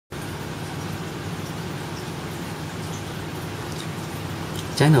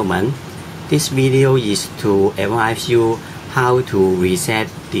gentlemen, this video is to advise you how to reset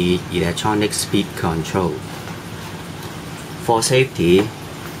the electronic speed control. For safety,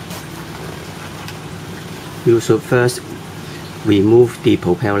 you should first remove the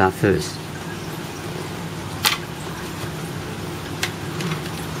propeller first.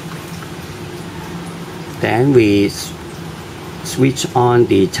 Then we switch on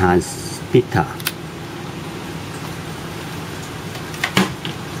the transmitter.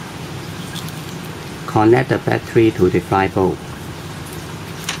 Connect the battery to the 5V.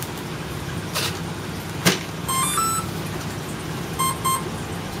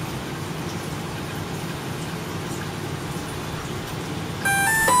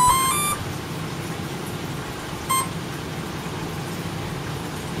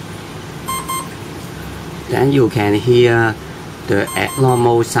 Then you can hear the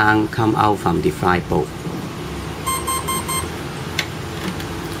abnormal sound come out from the 5V.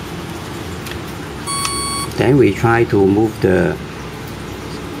 Then we try to move the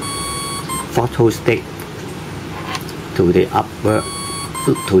throttle stick to the upward,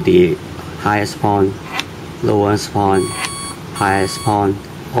 to the highest point, lowest point, highest point,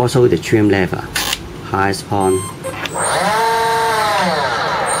 also the trim lever, highest point.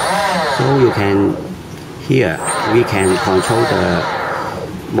 So you can, here we can control the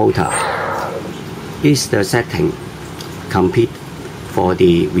motor. This is the setting complete for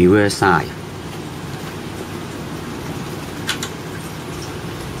the reverse side.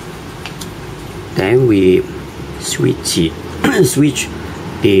 Then we switch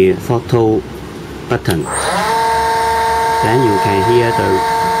the throttle button. Then you can hear the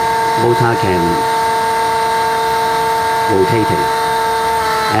motor can rotating.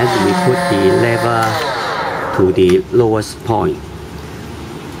 And we put the lever to the lowest point.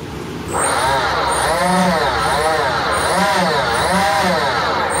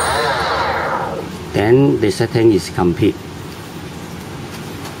 Then the setting is complete.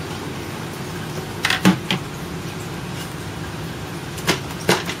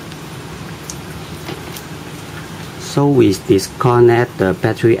 So we disconnect the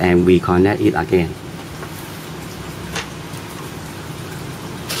battery and we connect it again.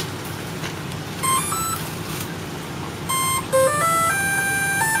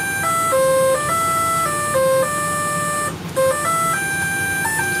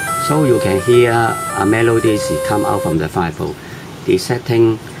 So you can hear a melody come out from the 5V. The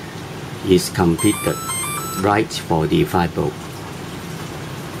setting is completed right for the 5V.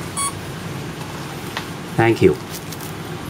 Thank you.